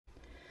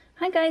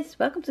Hi guys,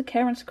 welcome to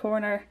Karen's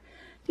Corner.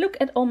 Look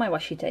at all my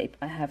washi tape.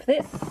 I have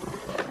this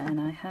and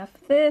I have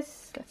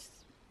this. Let's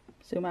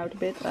zoom out a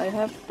bit. I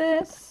have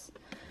this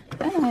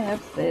and I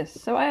have this.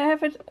 So I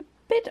have it a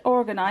bit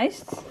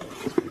organized,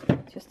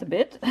 just a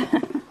bit.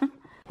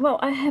 Well,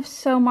 I have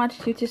so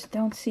much you just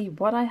don't see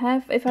what I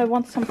have. If I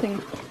want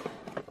something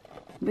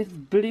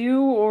with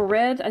blue or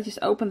red, I just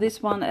open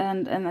this one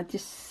and I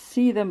just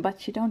see them,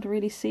 but you don't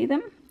really see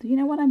them. Do you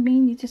know what I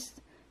mean? You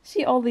just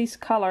see all these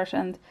colors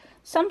and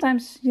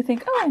sometimes you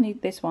think, oh, I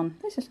need this one.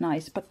 This is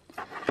nice. But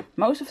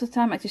most of the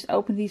time I just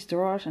open these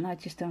drawers and I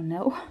just don't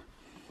know.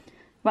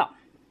 Well,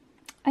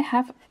 I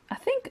have, I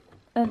think,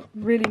 a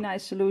really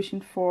nice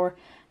solution for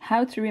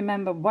how to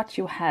remember what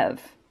you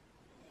have.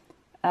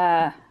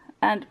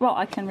 And, well,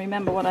 I can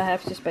remember what I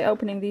have just by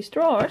opening these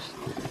drawers.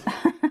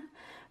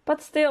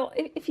 But still,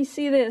 if you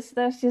see this,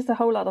 there's just a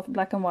whole lot of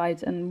black and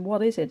white. And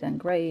what is it? And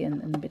grey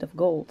and a bit of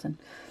gold. And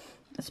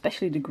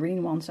especially the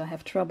green ones I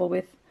have trouble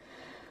with.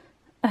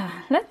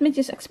 Let me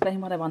just explain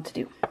what I want to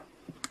do.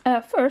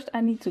 First, I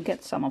need to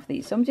get some of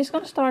these. So I'm just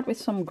going to start with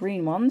some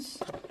green ones.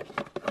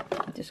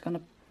 I'm just going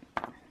to...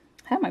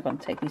 How am I going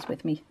to take these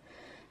with me?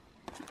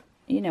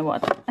 You know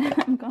what?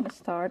 I'm going to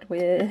start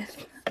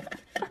with...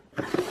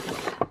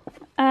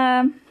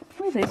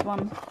 with this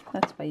one.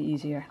 That's way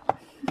easier.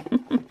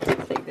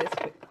 Take this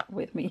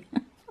with me.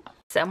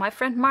 So my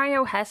friend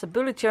Mario has a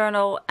bullet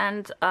journal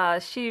and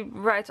she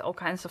writes all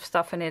kinds of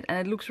stuff in it and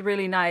it looks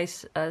really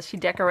nice. She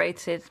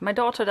decorates it. My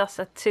daughter does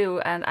that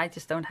too and I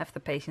just don't have the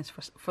patience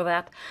for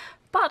that.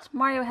 But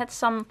Mario had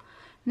some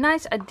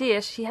nice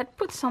ideas. She had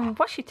put some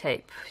washi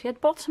tape. She had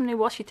bought some new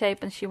washi tape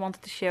and she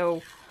wanted to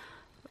show,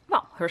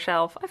 well,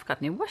 herself, I've got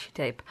new washi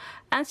tape.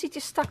 And she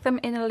just stuck them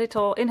in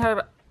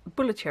her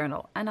bullet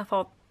journal and I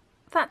thought,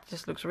 that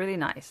just looks really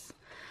nice.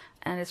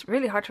 And it's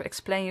really hard to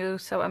explain you,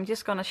 so I'm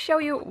just gonna show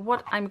you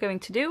what I'm going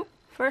to do.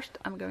 First,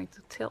 I'm going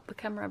to tilt the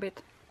camera a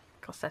bit,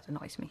 because that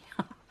annoys me.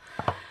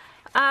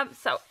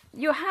 So,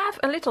 you have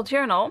a little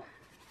journal,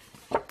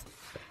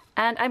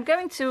 and I'm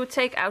going to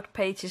take out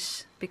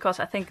pages, because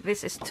I think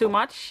this is too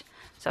much.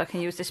 So I can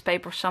use this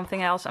paper for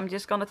something else. I'm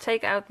just gonna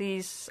take out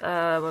these,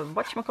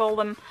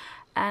 whatchamacallit,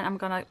 and I'm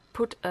gonna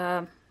put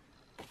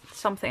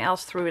something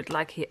else through it,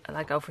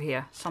 like over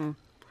here. Some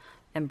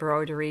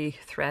embroidery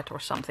thread or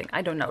something.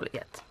 I don't know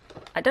yet.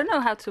 I don't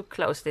know how to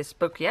close this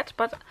book yet,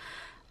 but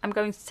I'm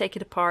going to take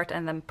it apart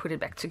and then put it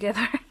back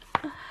together.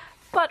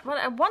 But what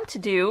I want to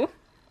do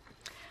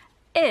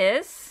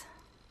is,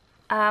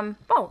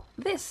 well,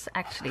 this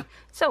actually.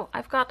 So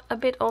I've got a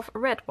bit of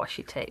red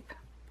washi tape.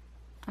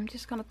 I'm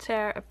just going to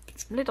tear a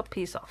little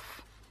piece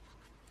off.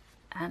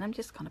 And I'm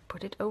just going to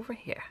put it over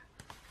here.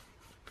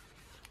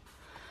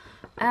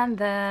 And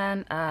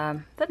then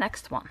the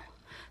next one.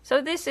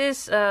 So this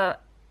is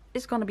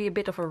going to be a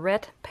bit of a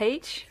red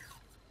page.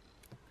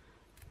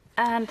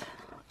 And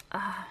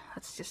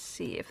let's just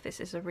see if this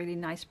is a really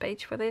nice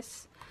page for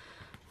this.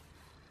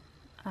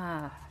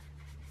 And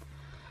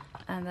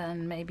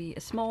then maybe a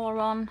smaller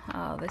one.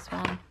 This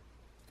one.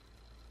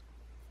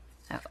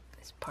 Oh,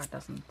 this part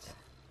doesn't.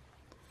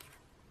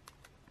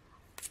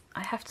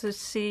 I have to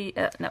see.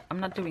 No, I'm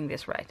not doing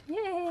this right.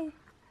 Yay!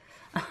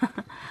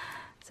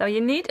 So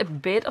you need a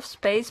bit of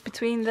space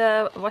between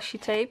the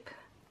washi tape.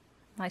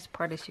 Nice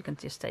part is you can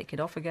just take it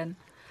off again.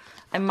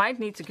 I might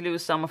need to glue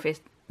some of it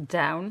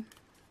down.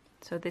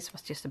 So this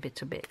was just a bit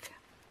too big.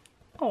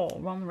 Oh,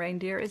 one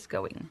reindeer is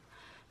going.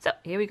 So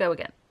here we go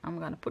again. I'm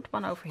going to put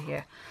one over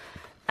here.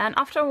 And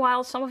after a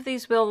while some of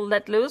these will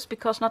let loose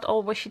because not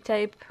all washi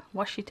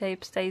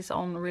tape stays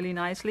on really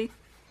nicely.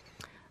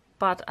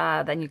 But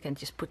then you can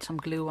just put some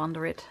glue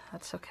under it.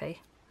 That's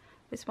okay.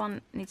 This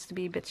one needs to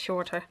be a bit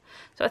shorter.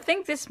 So I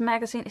think this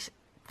magazine is...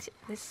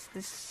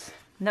 This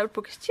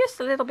notebook is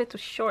just a little bit too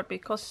short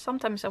because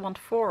sometimes I want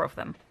 4 of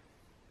them.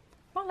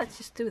 Well, let's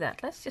just do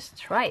that. Let's just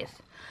try it.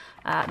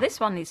 This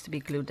one needs to be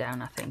glued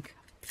down, I think.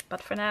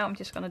 But for now, I'm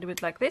just going to do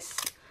it like this.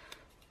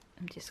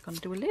 I'm just going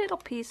to do a little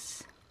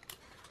piece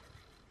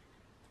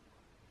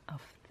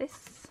of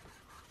this.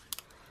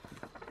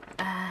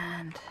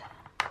 And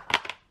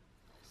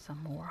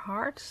some more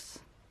hearts.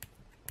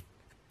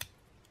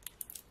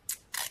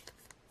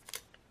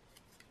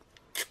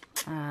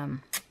 Now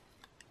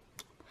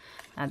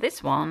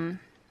this one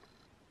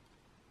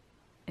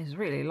is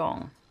really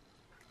long.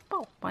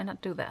 Oh, why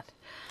not do that?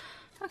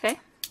 Okay.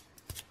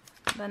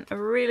 Then a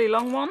really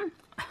long one.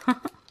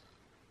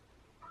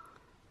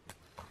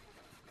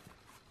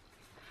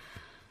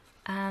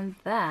 And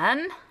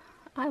then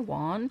I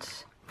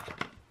want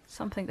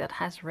something that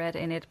has red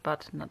in it,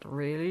 but not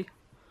really.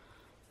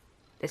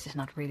 This is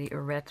not really a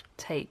red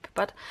tape,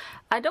 but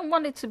I don't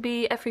want it to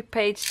be every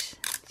page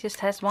just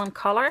has one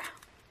color.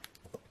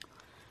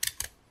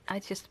 I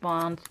just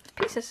want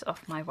pieces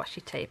of my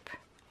washi tape.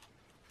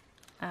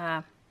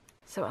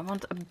 So I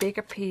want a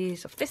bigger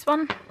piece of this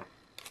one.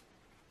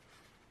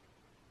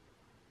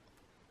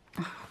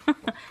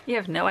 You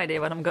have no idea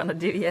what I'm gonna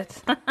do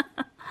yet.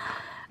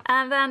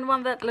 And then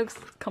one that looks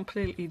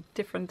completely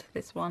different,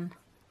 this one.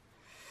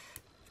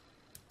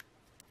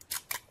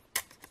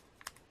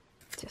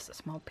 Just a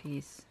small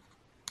piece.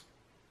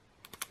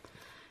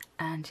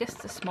 And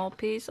just a small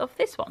piece of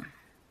this one.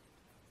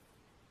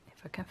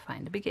 If I can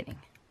find the beginning.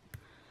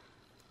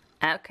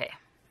 Okay,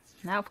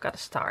 now I've got to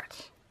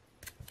start.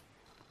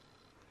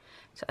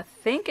 So I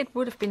think it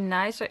would have been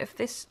nicer if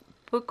this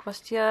book was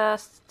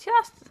just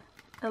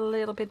a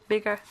little bit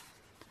bigger.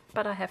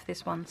 But I have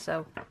this one,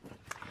 so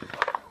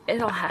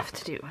it'll have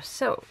to do.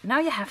 So now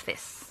you have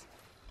this.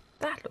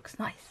 That looks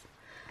nice.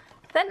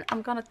 Then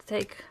I'm gonna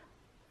take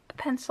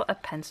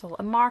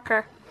a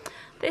marker.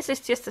 This is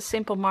just a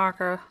simple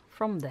marker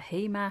from the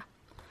Hema.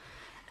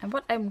 And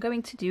what I'm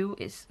going to do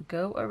is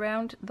go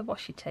around the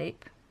washi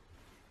tape.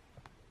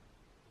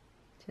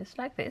 Just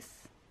like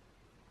this.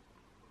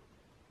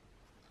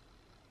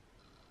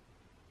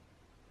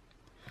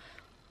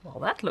 Well,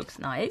 that looks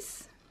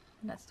nice.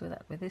 Let's do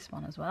that with this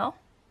one as well.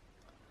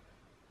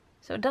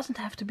 So it doesn't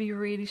have to be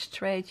really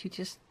straight, you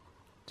just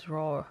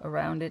draw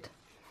around it.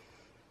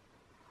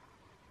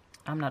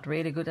 I'm not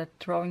really good at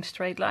drawing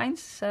straight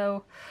lines,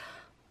 so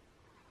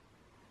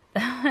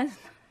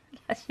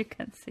as you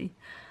can see.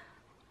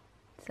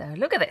 So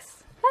look at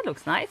this. That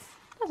looks nice,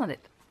 doesn't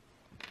it?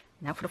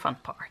 Now for the fun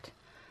part.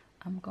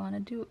 I'm gonna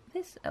do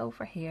this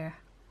over here.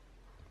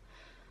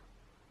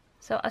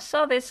 So I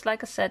saw this,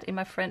 like I said, in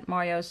my friend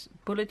Mario's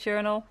bullet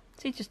journal.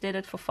 She just did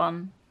it for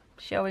fun,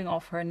 showing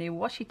off her new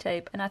washi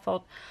tape, and I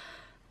thought,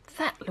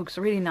 that looks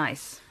really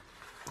nice.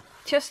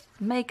 Just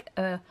make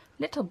a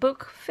little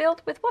book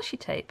filled with washi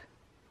tape.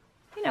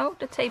 You know,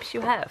 the tapes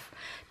you have.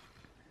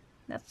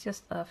 Let's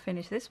just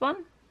finish this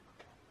one.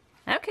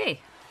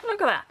 Okay,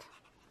 look at that.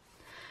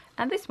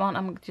 And this one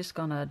I'm just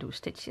gonna do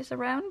stitches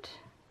around.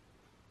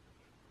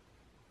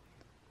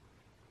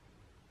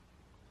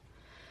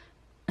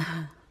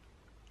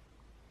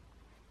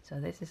 So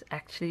this is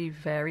actually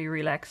very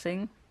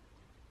relaxing.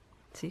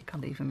 See,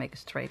 can't even make a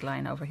straight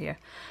line over here.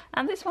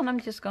 And this one I'm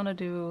just gonna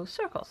do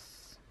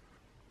circles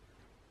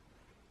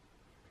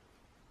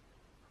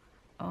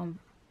on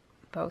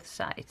both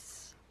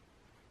sides.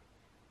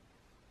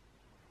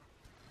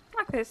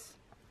 Like this.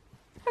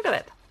 Look at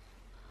that.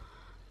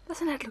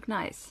 Doesn't that look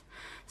nice?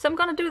 So I'm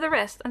gonna do the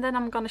rest and then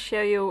I'm gonna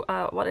show you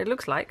what it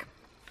looks like.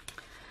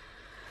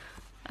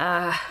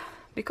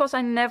 Because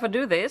I never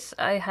do this,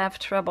 I have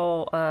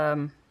trouble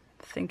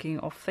thinking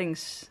of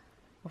things,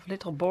 of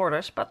little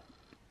borders, but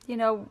you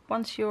know,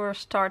 once you're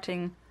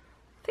starting,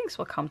 things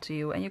will come to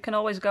you, and you can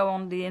always go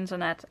on the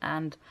internet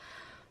and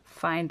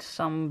find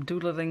some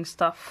doodling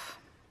stuff.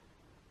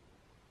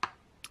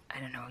 I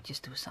don't know,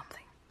 just do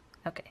something.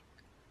 Okay,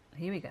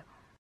 here we go.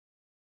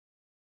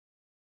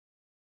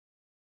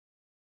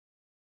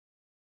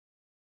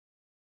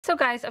 So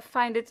guys, I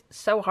find it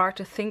so hard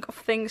to think of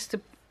things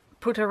to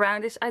put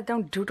around this. I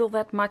don't doodle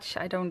that much.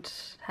 I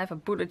don't have a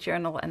bullet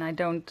journal and I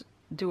don't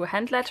do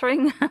hand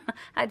lettering.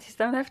 I just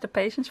don't have the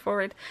patience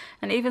for it.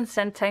 And even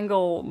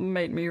Zentangle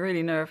made me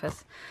really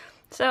nervous.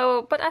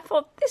 So, but I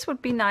thought this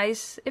would be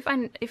nice. If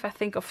I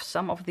think of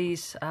some of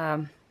these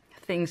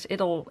things,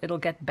 it'll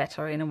get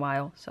better in a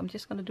while. So I'm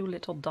just gonna do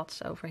little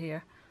dots over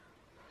here.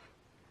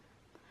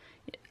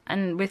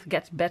 And with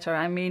gets better,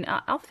 I mean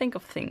I'll think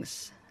of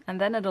things and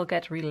then it'll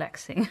get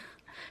relaxing.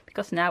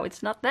 Because now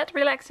it's not that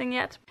relaxing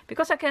yet.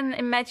 Because I can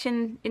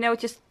imagine, you know,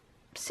 just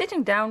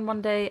sitting down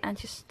one day and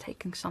just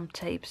taking some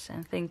tapes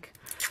and think,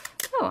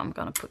 oh, I'm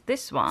gonna put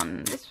this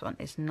one. This one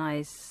is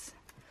nice.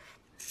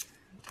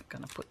 I'm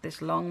gonna put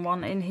this long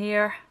one in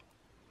here.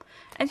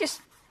 And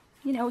just,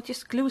 you know,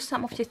 just glue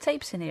some of your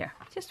tapes in here.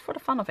 Just for the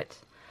fun of it.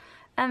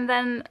 And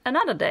then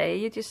another day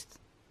you just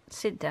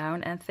sit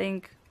down and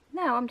think,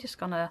 now I'm just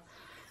gonna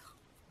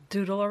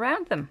doodle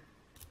around them.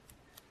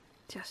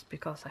 Just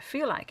because I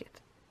feel like it.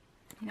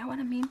 You know what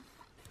I mean?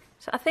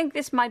 So I think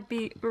this might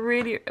be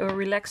really a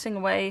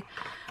relaxing way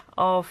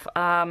of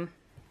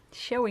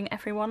showing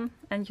everyone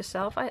and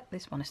yourself.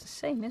 This one is the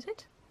same, is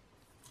it?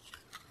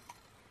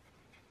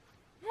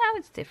 Yeah,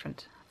 it's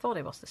different. I thought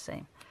it was the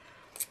same.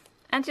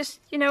 And just,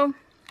 you know,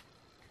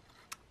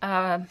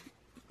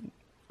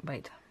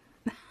 wait.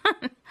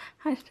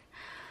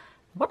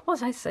 What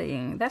was I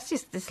saying? That's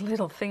just this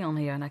little thing on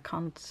here and I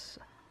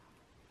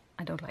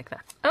don't like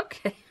that.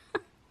 Okay.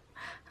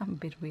 I'm a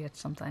bit weird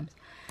sometimes.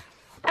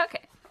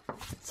 Okay.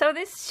 So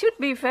this should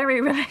be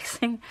very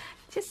relaxing.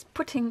 Just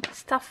putting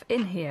stuff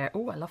in here.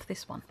 Oh, I love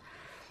this one.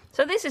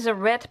 So this is a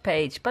red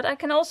page, but I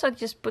can also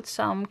just put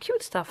some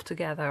cute stuff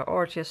together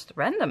or just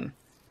random.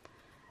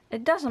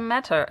 It doesn't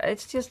matter.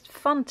 It's just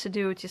fun to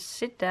do. Just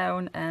sit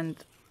down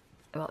and,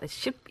 well, it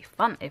should be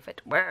fun if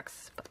it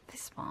works. But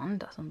this one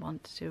doesn't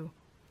want to.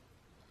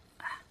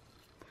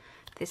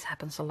 This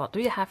happens a lot. Do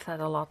you have that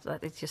a lot,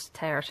 that it just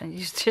tears and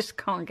you just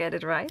can't get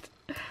it right?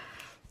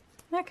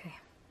 Okay.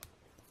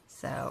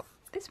 So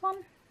this one,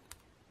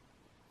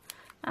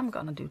 I'm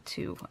gonna do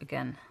two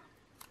again.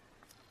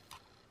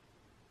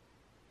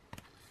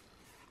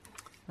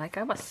 Like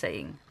I was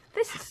saying,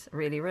 this is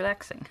really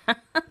relaxing.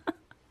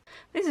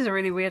 This is a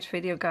really weird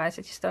video, guys.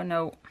 I just don't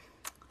know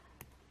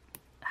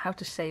how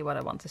to say what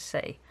I want to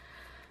say.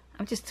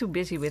 I'm just too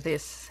busy with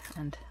this,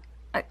 and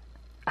I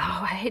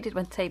hate it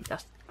when tape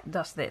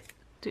does this.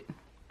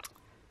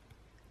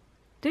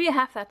 Do you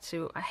have that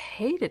too? I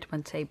hate it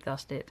when tape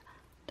does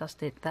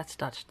that's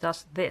Dutch,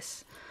 does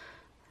this.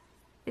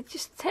 It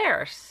just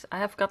tears. I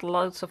have got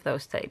loads of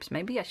those tapes.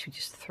 Maybe I should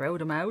just throw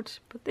them out,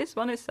 but this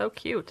one is so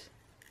cute.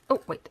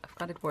 Oh wait, I've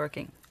got it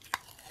working.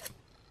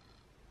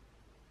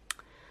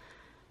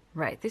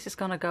 Right, this is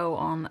gonna go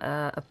on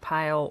a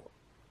pile.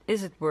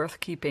 Is it worth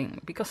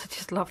keeping? Because I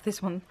just love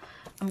this one.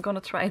 I'm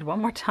gonna try it one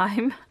more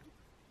time.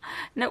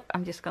 Nope,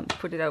 I'm just gonna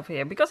put it over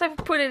here because I've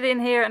put it in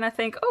here and I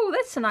think, oh,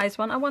 that's a nice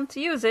one, I want to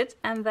use it,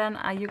 and then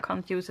you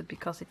can't use it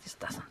because it just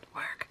doesn't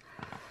work.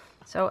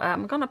 So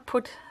I'm gonna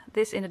put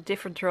this in a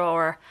different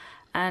drawer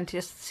and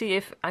just see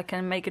if I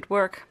can make it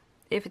work.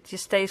 If it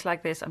just stays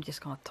like this, I'm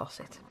just gonna toss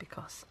it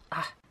because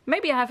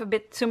maybe I have a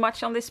bit too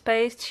much on this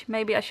page.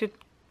 Maybe I should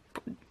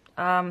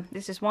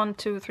this is 1,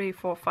 2, 3,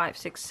 4, 5,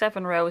 6,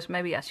 7 rows.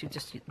 Maybe I should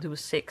just do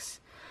 6.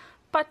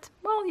 But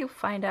well, you'll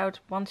find out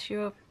once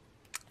you're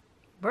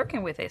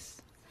working with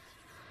this.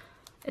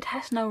 It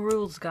has no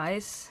rules,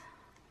 guys.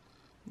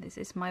 This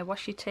is my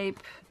Washi Tape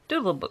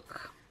doodle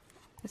book.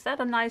 Is that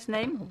a nice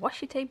name?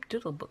 Washi Tape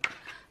doodle book.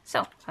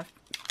 So I've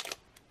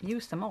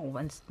used them all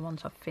once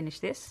I've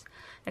finished this,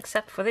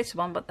 except for this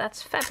one, but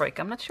that's fabric.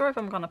 I'm not sure if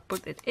I'm gonna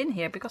put it in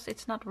here because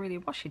it's not really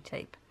washi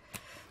tape.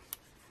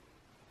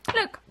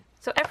 Look,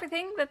 so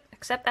everything that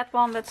except that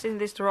one that's in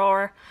this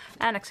drawer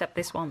and except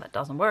this one that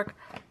doesn't work,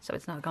 so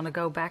it's not gonna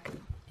go back,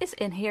 is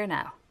in here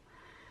now.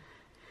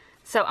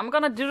 So I'm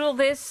gonna doodle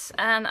this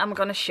and I'm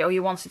gonna show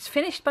you once it's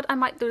finished, but I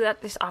might do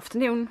that this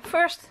afternoon.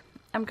 First,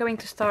 I'm going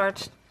to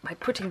start by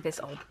putting this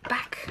all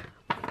back.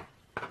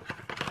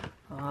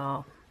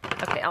 Oh,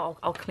 okay, I'll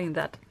clean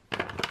that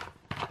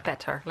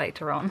better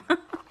later on.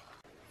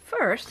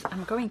 First,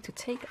 I'm going to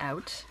take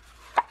out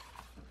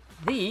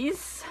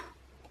these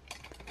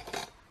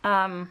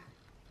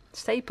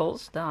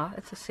staples. Duh,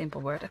 it's a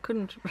simple word. I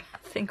couldn't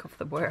think of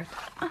the word.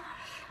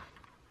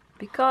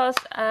 Because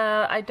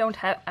I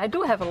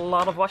do have a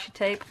lot of washi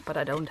tape, but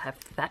I don't have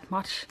that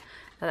much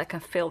that I can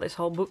fill this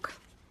whole book.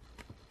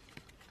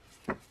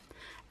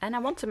 And I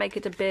want to make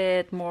it a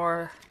bit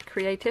more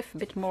creative, a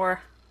bit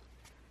more,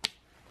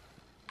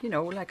 you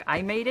know, like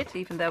I made it,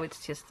 even though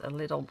it's just a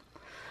little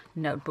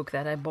notebook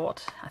that I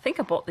bought. I think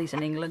I bought these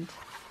in England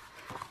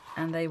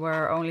and they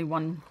were only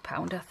 £1,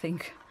 I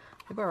think.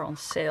 They were on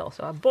sale,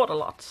 so I bought a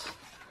lot.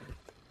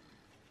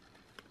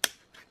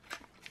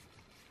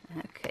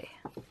 Okay.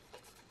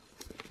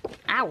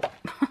 Ow!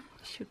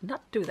 Should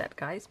not do that,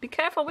 guys. Be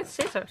careful with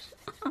scissors.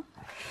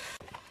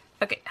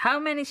 Okay, how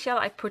many shall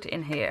I put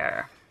in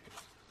here?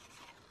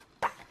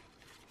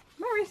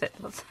 Where is it?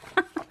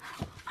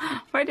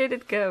 Where did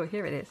it go?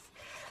 Here it is.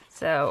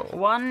 So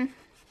 1,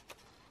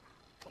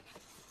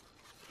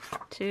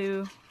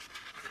 2,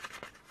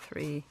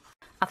 3.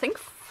 I think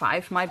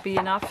 5 might be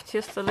enough.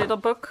 Just a little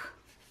book.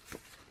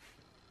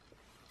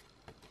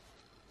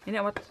 You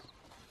know what?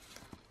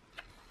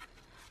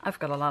 I've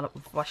got a lot of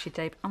washi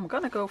tape. I'm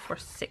gonna go for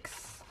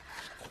 6.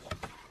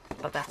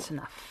 But that's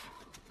enough.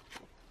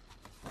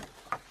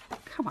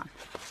 Come on.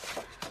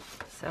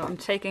 So I'm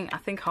taking, I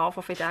think, half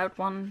of it out.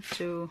 1,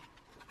 2,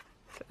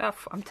 3.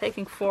 I'm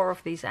taking 4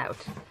 of these out.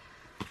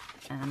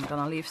 And I'm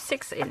gonna leave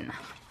 6 in.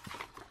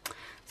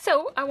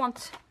 So I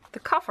want the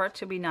cover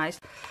to be nice.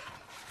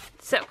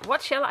 So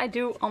what shall I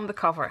do on the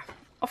cover?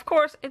 Of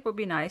course, it would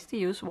be nice to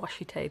use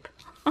washi tape.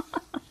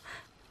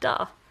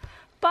 Duh.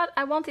 But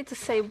I wanted to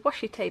say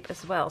washi tape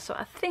as well, so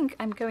I think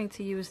I'm going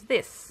to use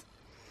this.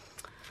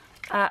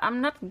 I'm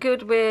not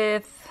good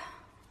with...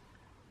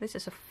 This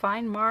is a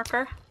fine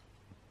marker,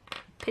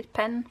 Pit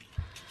pen.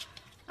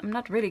 I'm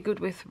not really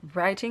good with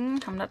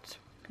writing. I'm not,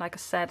 like I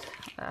said,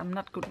 I'm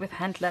not good with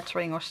hand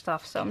lettering or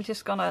stuff, so I'm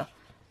just gonna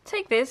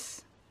take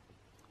this.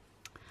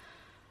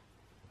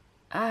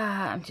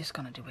 I'm just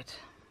gonna do it.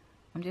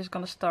 I'm just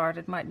gonna start.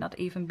 It might not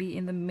even be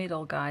in the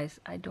middle,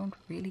 guys. I don't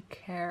really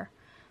care.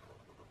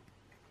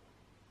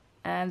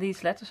 And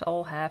these letters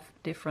all have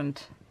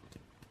different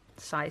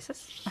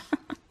sizes.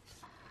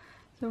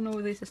 So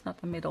no, this is not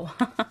the middle.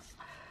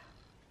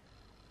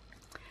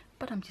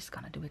 But I'm just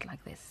gonna do it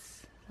like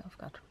this. So I've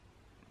got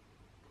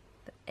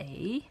the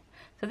A.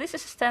 So this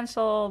is a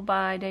stencil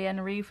by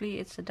Diana Reevely.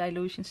 It's a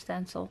dilution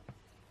stencil.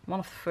 One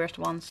of the first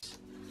ones.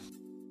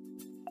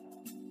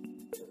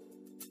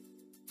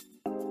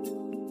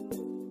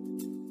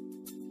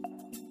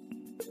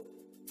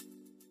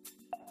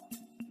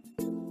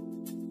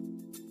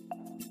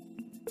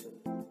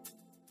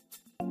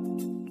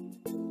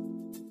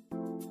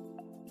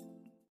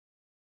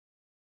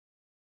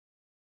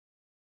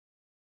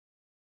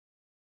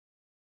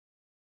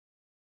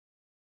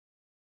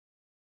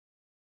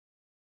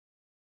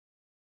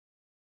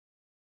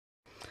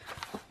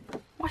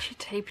 Washi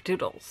tape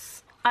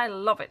doodles. I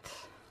love it.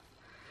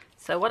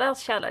 So what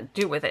else shall I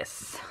do with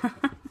this?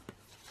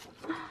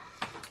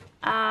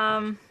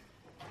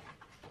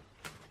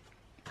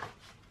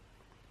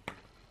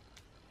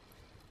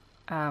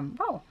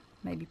 Well,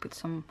 maybe put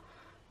some,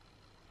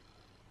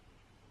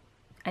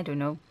 I don't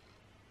know,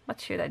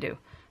 what should I do?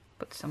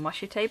 Put some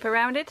washi tape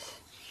around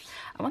it.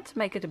 I want to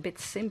make it a bit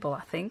simple,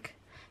 I think,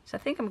 So I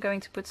think I'm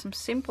going to put some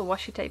simple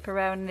washi tape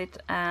around it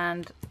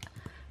and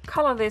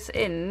color this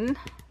in.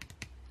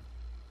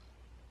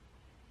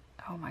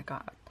 Oh my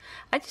god.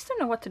 I just don't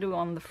know what to do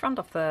on the front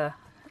of the...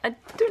 I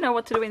do know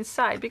what to do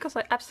inside because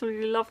I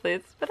absolutely love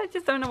this, but I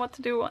just don't know what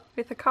to do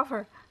with the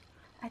cover.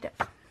 I've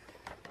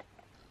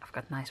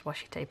got nice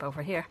washi tape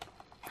over here.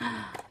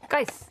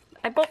 Guys,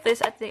 I bought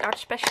this at the Art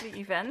Specialty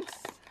event.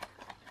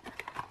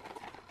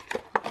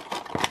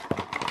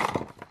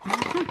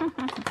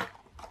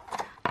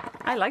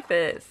 I like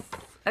this.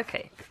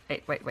 Okay,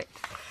 wait.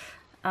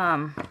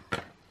 I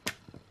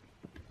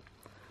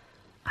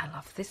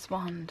love this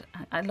one.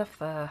 I love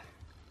the...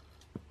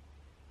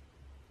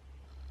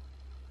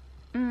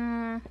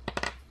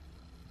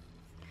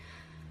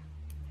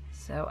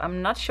 So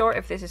I'm not sure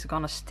if this is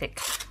gonna stick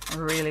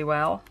really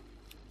well.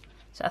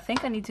 So I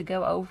think I need to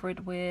go over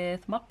it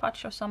with Mod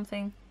Podge or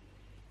something.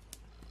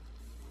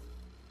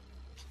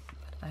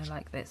 But I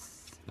like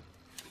this.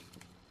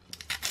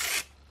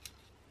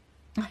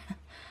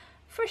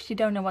 First you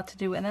don't know what to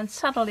do, and then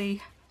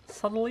suddenly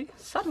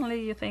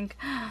you think,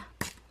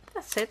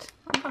 that's it,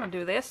 I'm gonna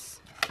do this.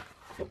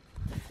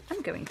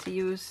 I'm going to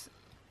use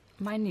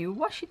my new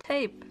washi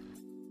tape.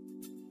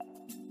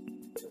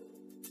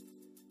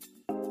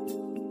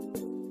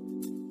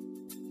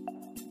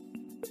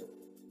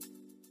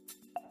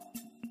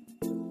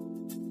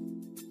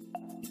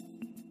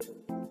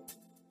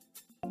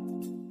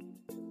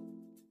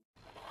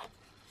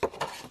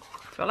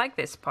 So I like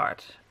this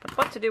part, but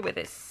what to do with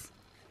this?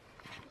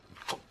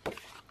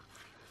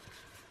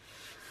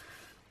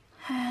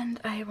 And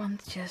I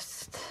want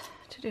just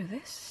to do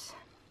this.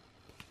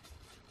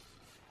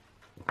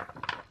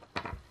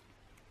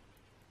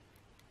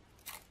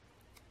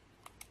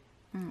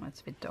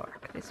 It's a bit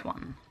dark, this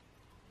one.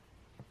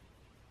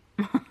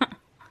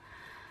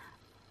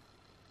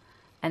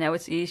 I know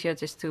it's easier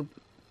just to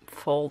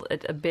fold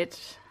it a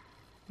bit,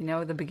 you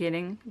know, the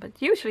beginning, but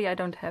usually I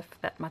don't have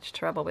that much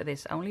trouble with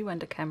this, only when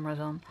the camera's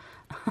on.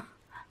 Well,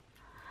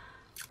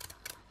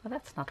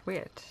 that's not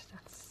weird,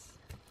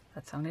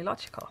 that's only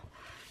logical.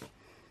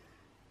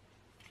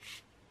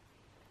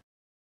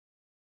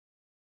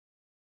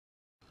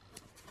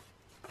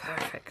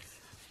 Perfect.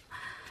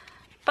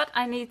 But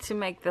I need to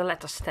make the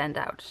letters stand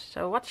out.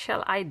 So what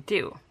shall I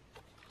do?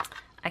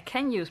 I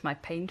can use my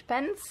paint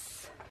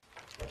pens.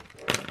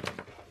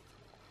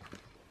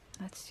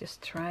 Let's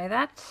just try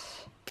that.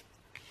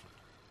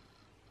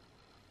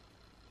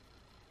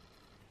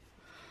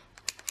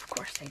 Of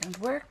course they don't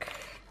work.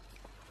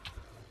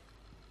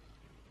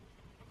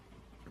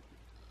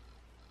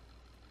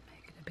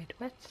 Make it a bit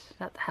wet.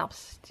 That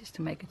helps just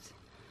to make it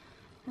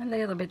a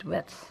little bit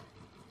wet.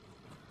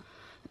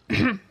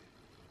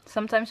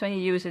 Sometimes when you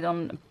use it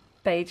on a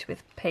page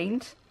with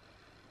paint,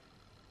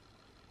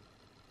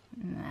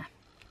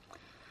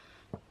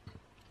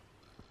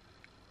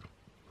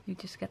 you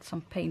just get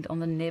some paint on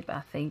the nib,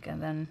 I think,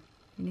 and then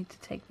you need to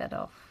take that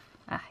off.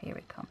 Ah, here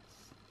it comes.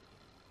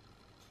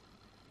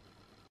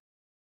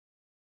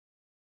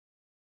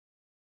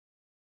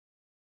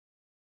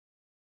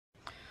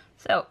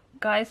 So,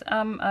 guys,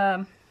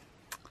 I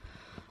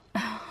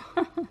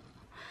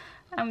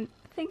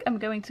think I'm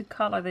going to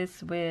color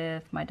this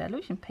with my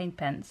dilution paint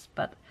pens,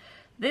 but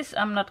this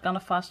I'm not gonna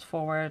fast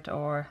forward,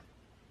 or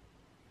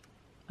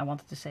I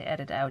wanted to say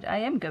edit out. I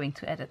am going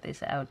to edit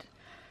this out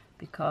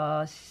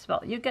because,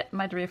 well, you get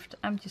my drift.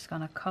 I'm just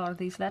gonna color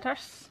these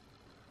letters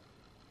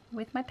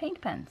with my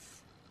paint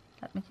pens.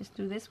 Let me just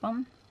do this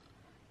one.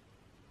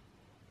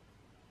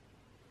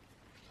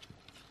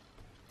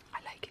 I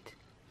like it.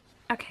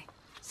 Okay,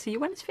 see you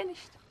when it's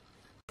finished.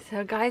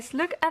 So guys,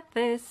 look at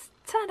this.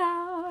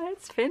 Ta-da!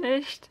 It's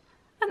finished.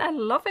 And I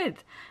love it.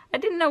 I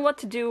didn't know what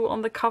to do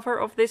on the cover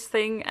of this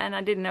thing, and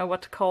I didn't know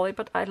what to call it,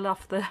 but I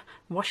love the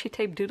washi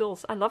tape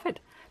doodles. I love it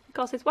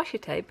because it's washi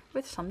tape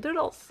with some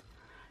doodles.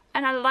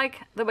 And I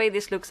like the way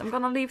this looks. I'm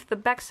gonna leave the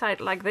back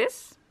side like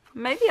this.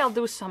 Maybe I'll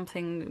do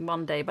something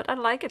one day, but I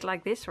like it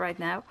like this right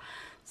now.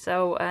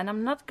 So, and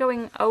I'm not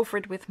going over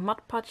it with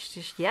Mod Podge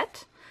just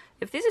yet.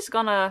 If this is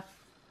gonna,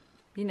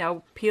 you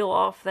know, peel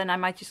off, then I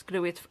might just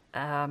glue it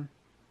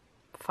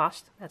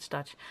fast. That's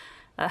Dutch.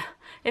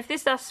 If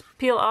this does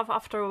peel off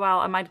after a while,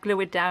 I might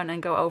glue it down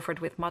and go over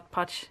it with Mod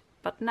Podge.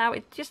 But now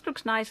it just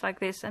looks nice like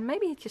this, and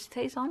maybe it just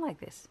stays on like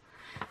this.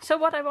 So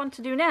what I want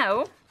to do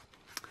now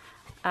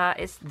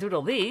is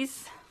doodle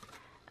these.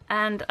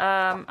 And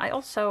I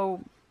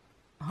also...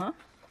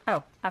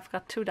 Oh, I've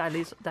got two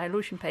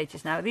dilution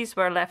pages now. These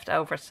were left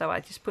over, so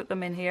I just put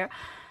them in here.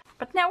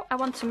 But now I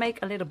want to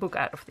make a little book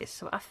out of this.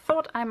 So I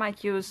thought I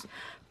might use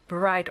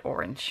bright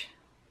orange.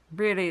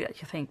 Really,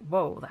 that you think,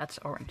 whoa, that's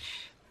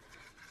orange.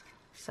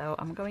 So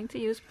I'm going to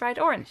use bright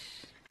orange.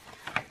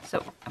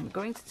 So I'm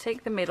going to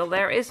take the middle.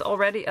 There is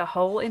already a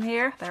hole in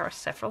here. There are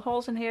several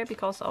holes in here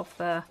because of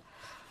the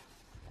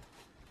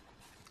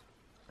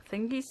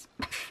thingies.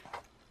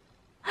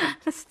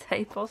 The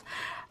staples.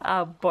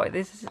 Oh boy,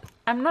 this is...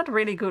 I'm not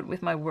really good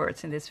with my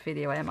words in this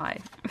video, am I?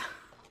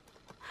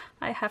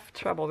 I have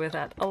trouble with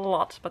that a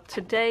lot. But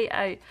today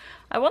I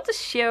want to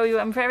show you.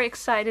 I'm very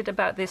excited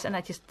about this, and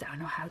I just don't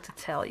know how to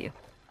tell you.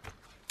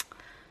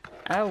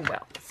 Oh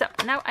well. So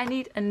now I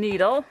need a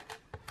needle.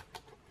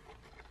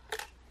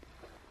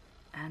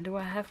 And do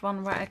I have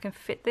one where I can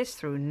fit this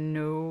through?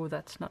 No,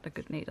 that's not a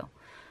good needle.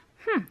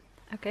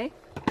 Okay.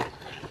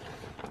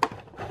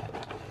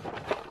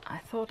 I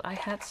thought I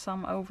had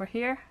some over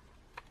here.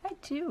 I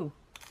do.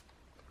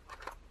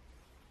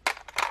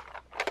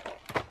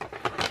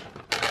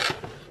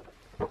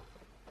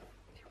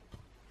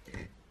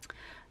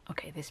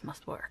 Okay, this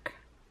must work.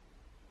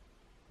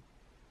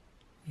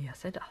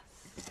 Yes, it does.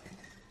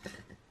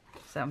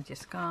 So I'm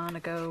just gonna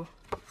go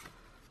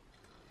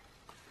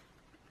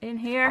in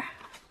here.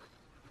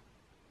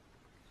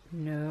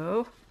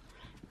 No,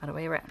 other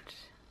way around.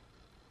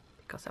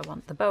 Because I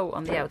want the bow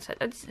on the outside.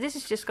 This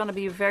is just gonna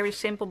be a very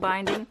simple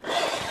binding.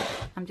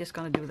 I'm just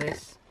gonna do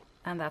this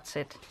and that's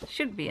it.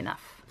 Should be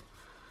enough.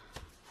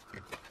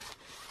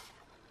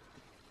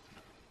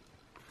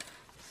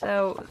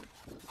 So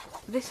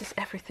this is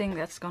everything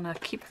that's gonna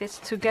keep this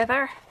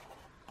together.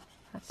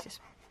 Let's just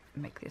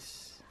make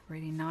this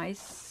really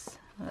nice.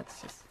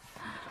 Let's just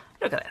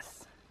look at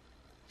this.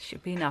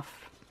 Should be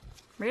enough.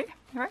 Really?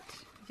 Right?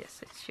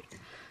 Yes, it should.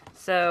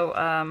 So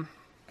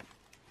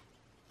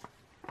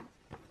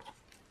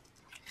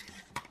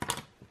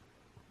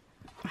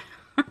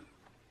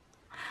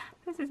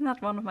this is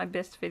not one of my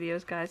best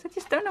videos, guys. I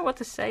just don't know what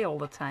to say all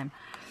the time.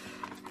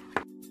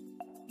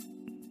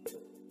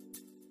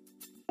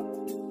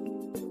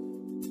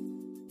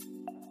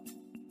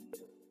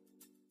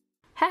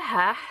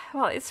 Haha,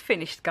 well, it's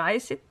finished,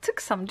 guys. It took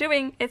some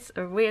doing. It's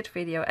a weird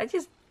video. I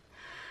just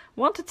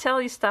want to tell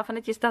you stuff and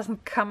it just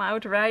doesn't come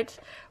out right.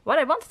 What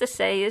I wanted to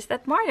say is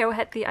that Mario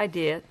had the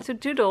idea to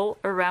doodle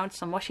around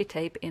some washi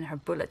tape in her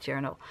bullet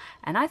journal.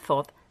 And I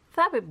thought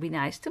that would be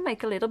nice to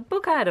make a little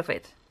book out of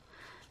it.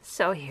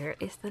 So here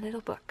is the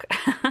little book.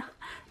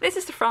 This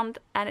is the front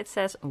and it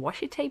says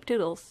Washi Tape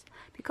Doodles.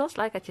 Because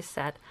like I just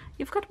said,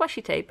 you've got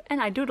washi tape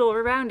and I doodle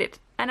around it.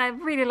 And I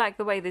really like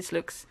the way this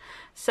looks.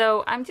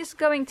 So I'm just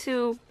going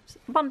to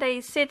one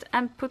day sit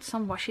and put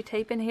some washi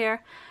tape in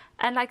here.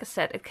 And like I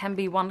said, it can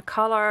be one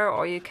color,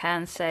 or you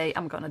can say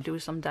I'm gonna do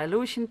some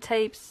dilution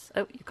tapes.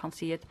 Oh, you can't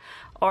see it.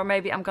 Or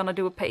maybe I'm gonna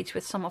do a page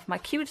with some of my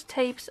cute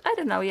tapes. I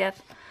don't know yet.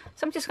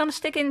 So I'm just gonna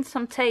stick in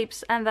some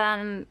tapes and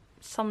then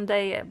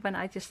someday when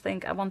I just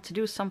think I want to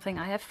do something,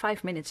 I have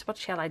 5 minutes, what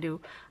shall I do?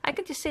 I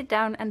can just sit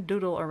down and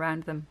doodle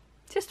around them.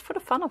 Just for the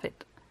fun of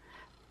it.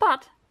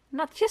 But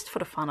not just for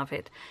the fun of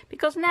it.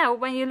 Because now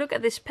when you look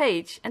at this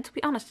page, and to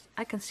be honest,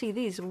 I can see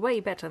these way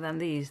better than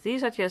these.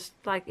 These are just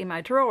like in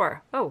my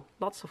drawer. Oh,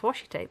 lots of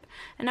washi tape.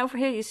 And over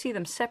here you see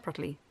them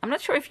separately. I'm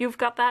not sure if you've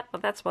got that,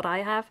 but that's what I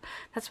have.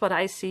 That's what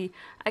I see.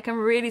 I can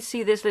really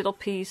see this little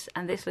piece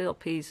and this little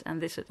piece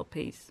and this little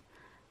piece.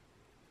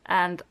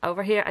 And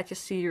over here I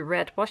just see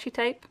red washi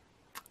tape.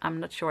 I'm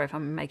not sure if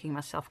I'm making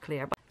myself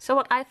clear. But so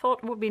what I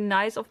thought would be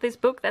nice of this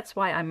book, that's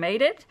why I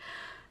made it.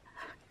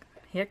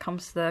 Here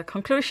comes the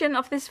conclusion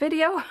of this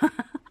video.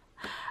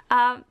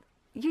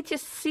 You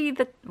just see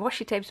the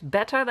washi tapes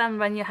better than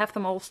when you have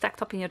them all stacked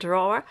up in your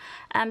drawer.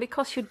 And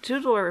because you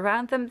doodle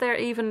around them, they're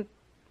even,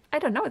 I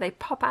don't know, they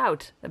pop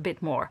out a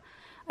bit more.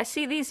 I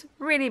see these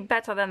really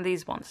better than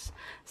these ones.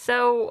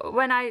 So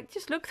when I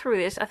just look through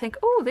this, I think,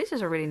 oh, this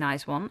is a really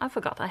nice one. I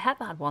forgot I had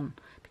that one.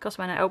 Because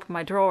when I open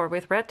my drawer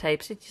with red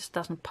tapes, it just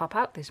doesn't pop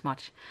out this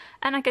much.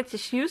 And I can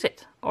just use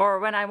it. Or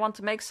when I want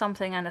to make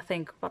something and I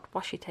think, what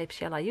washi tape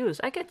shall I use?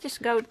 I can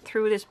just go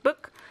through this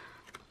book,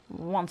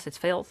 once it's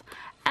filled,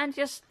 and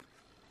just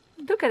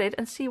look at it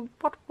and see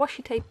what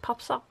washi tape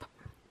pops up.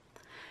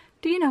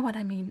 Do you know what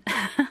I mean?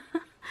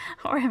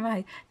 Or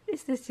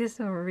is this just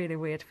a really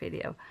weird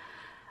video?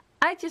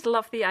 I just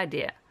love the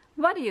idea.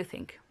 What do you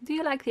think? Do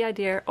you like the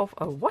idea of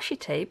a washi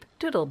tape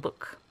doodle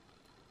book?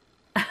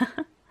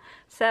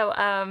 So,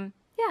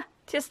 yeah,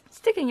 just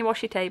stick in your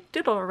washi tape,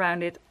 doodle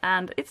around it,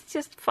 and it's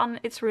just fun,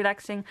 it's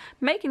relaxing.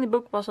 Making the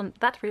book wasn't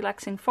that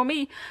relaxing for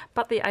me,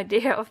 but the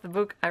idea of the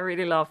book I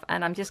really love.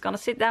 And I'm just gonna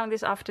sit down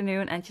this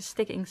afternoon and just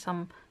stick in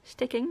some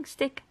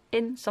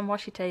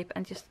washi tape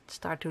and just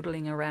start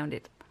doodling around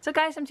it. So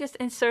guys, I'm just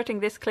inserting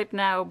this clip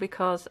now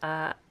because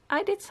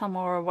I did some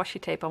more washi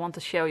tape I want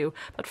to show you.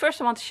 But first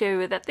I want to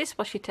show you that this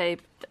washi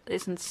tape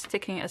isn't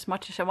sticking as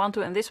much as I want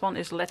to, and this one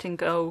is letting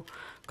go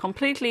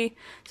completely.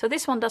 So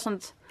this one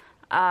doesn't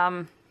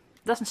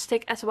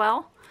stick as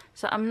well.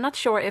 So I'm not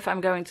sure if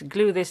I'm going to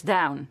glue this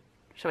down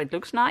so it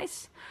looks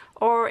nice,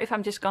 or if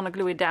I'm just gonna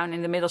glue it down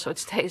in the middle so it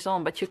stays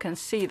on. But you can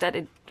see that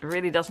it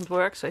really doesn't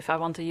work. So if I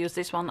want to use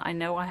this one, I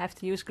know I have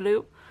to use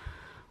glue,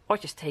 or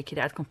just take it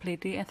out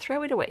completely and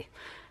throw it away.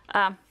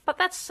 But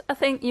that's a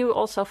thing you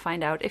also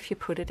find out if you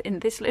put it in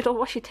this little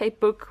washi tape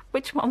book,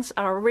 which ones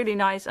are really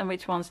nice and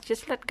which ones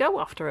just let go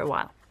after a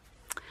while.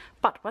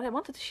 But what I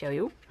wanted to show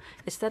you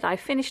is that I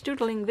finished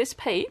doodling this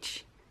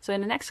page. So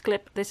in the next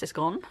clip, this is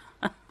gone.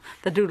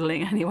 The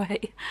doodling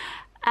anyway.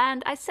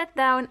 And I sat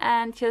down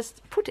and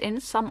just put in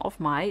some of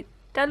my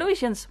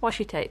Dilutions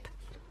washi tape.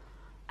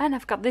 And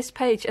I've got this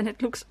page and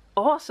it looks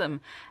awesome.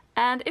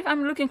 And if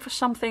I'm looking for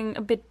something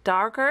a bit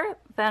darker,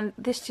 then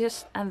this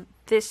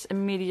this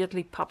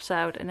immediately pops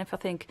out. And if I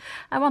think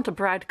I want a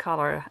bright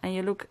color, and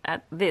you look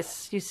at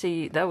this, you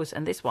see those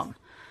and this one.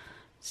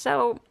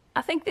 So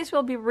I think this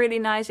will be really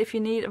nice if you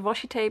need a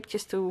washi tape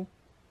just to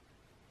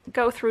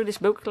go through this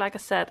book, like I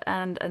said,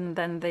 and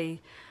then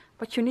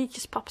what you need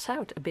just pops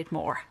out a bit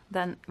more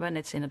than when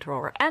it's in a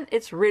drawer. And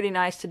it's really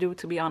nice to do,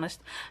 to be honest.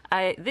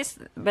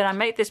 When I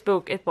made this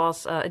book, it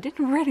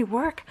didn't really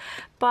work,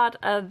 but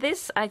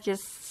this I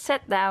just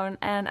sat down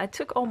and I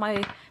took all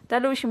my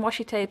dilution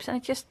washi tapes and I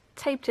just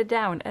taped it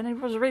down, and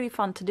it was really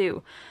fun to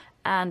do.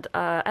 And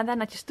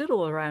then I just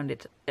doodled around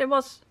it.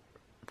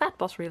 That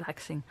was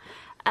relaxing.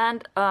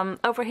 And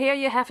over here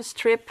you have a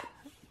strip,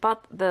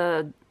 but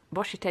the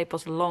washi tape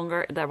was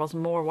longer, there was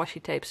more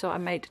washi tape, so I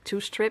made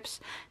 2 strips,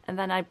 and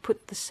then I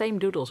put the same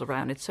doodles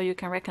around it so you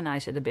can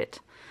recognize it a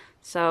bit.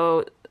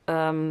 So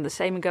the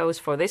same goes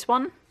for this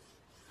one.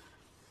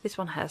 This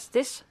one has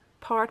this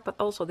part, but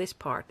also this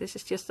part. This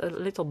is just a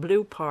little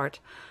blue part,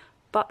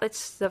 but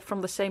it's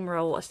from the same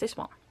roll as this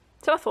one.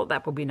 So I thought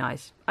that would be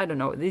nice. I don't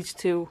know, these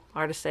 2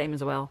 are the same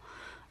as well.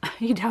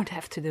 You don't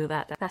have to do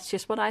that. That's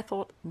just what I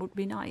thought would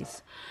be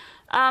nice.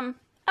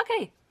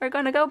 Okay, we're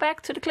gonna go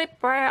back to the clip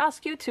where I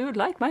ask you to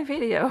like my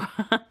video.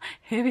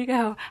 Here we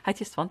go. I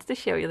just wanted to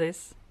show you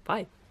this.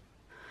 Bye.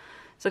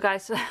 So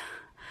guys,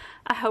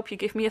 I hope you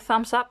give me a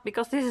thumbs up,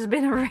 because this has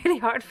been a really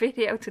hard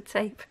video to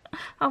tape.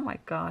 Oh my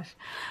gosh.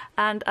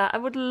 And I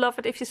would love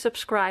it if you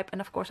subscribe,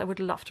 and of course I would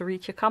love to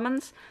read your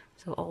comments.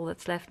 So all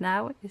that's left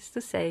now is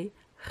to say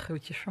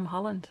groetjes from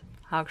Holland.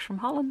 Hugs from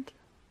Holland.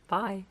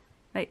 Bye.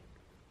 Wait,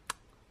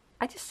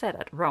 I just said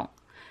that wrong.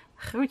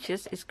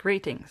 Groetjes is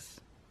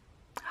greetings.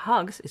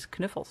 Hugs is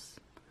knuffels.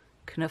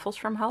 Knuffels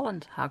from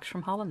Holland. Hugs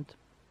from Holland.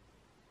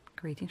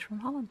 Greetings from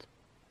Holland.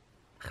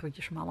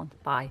 Groetjes from Holland.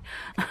 Bye.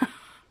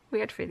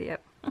 Weird video.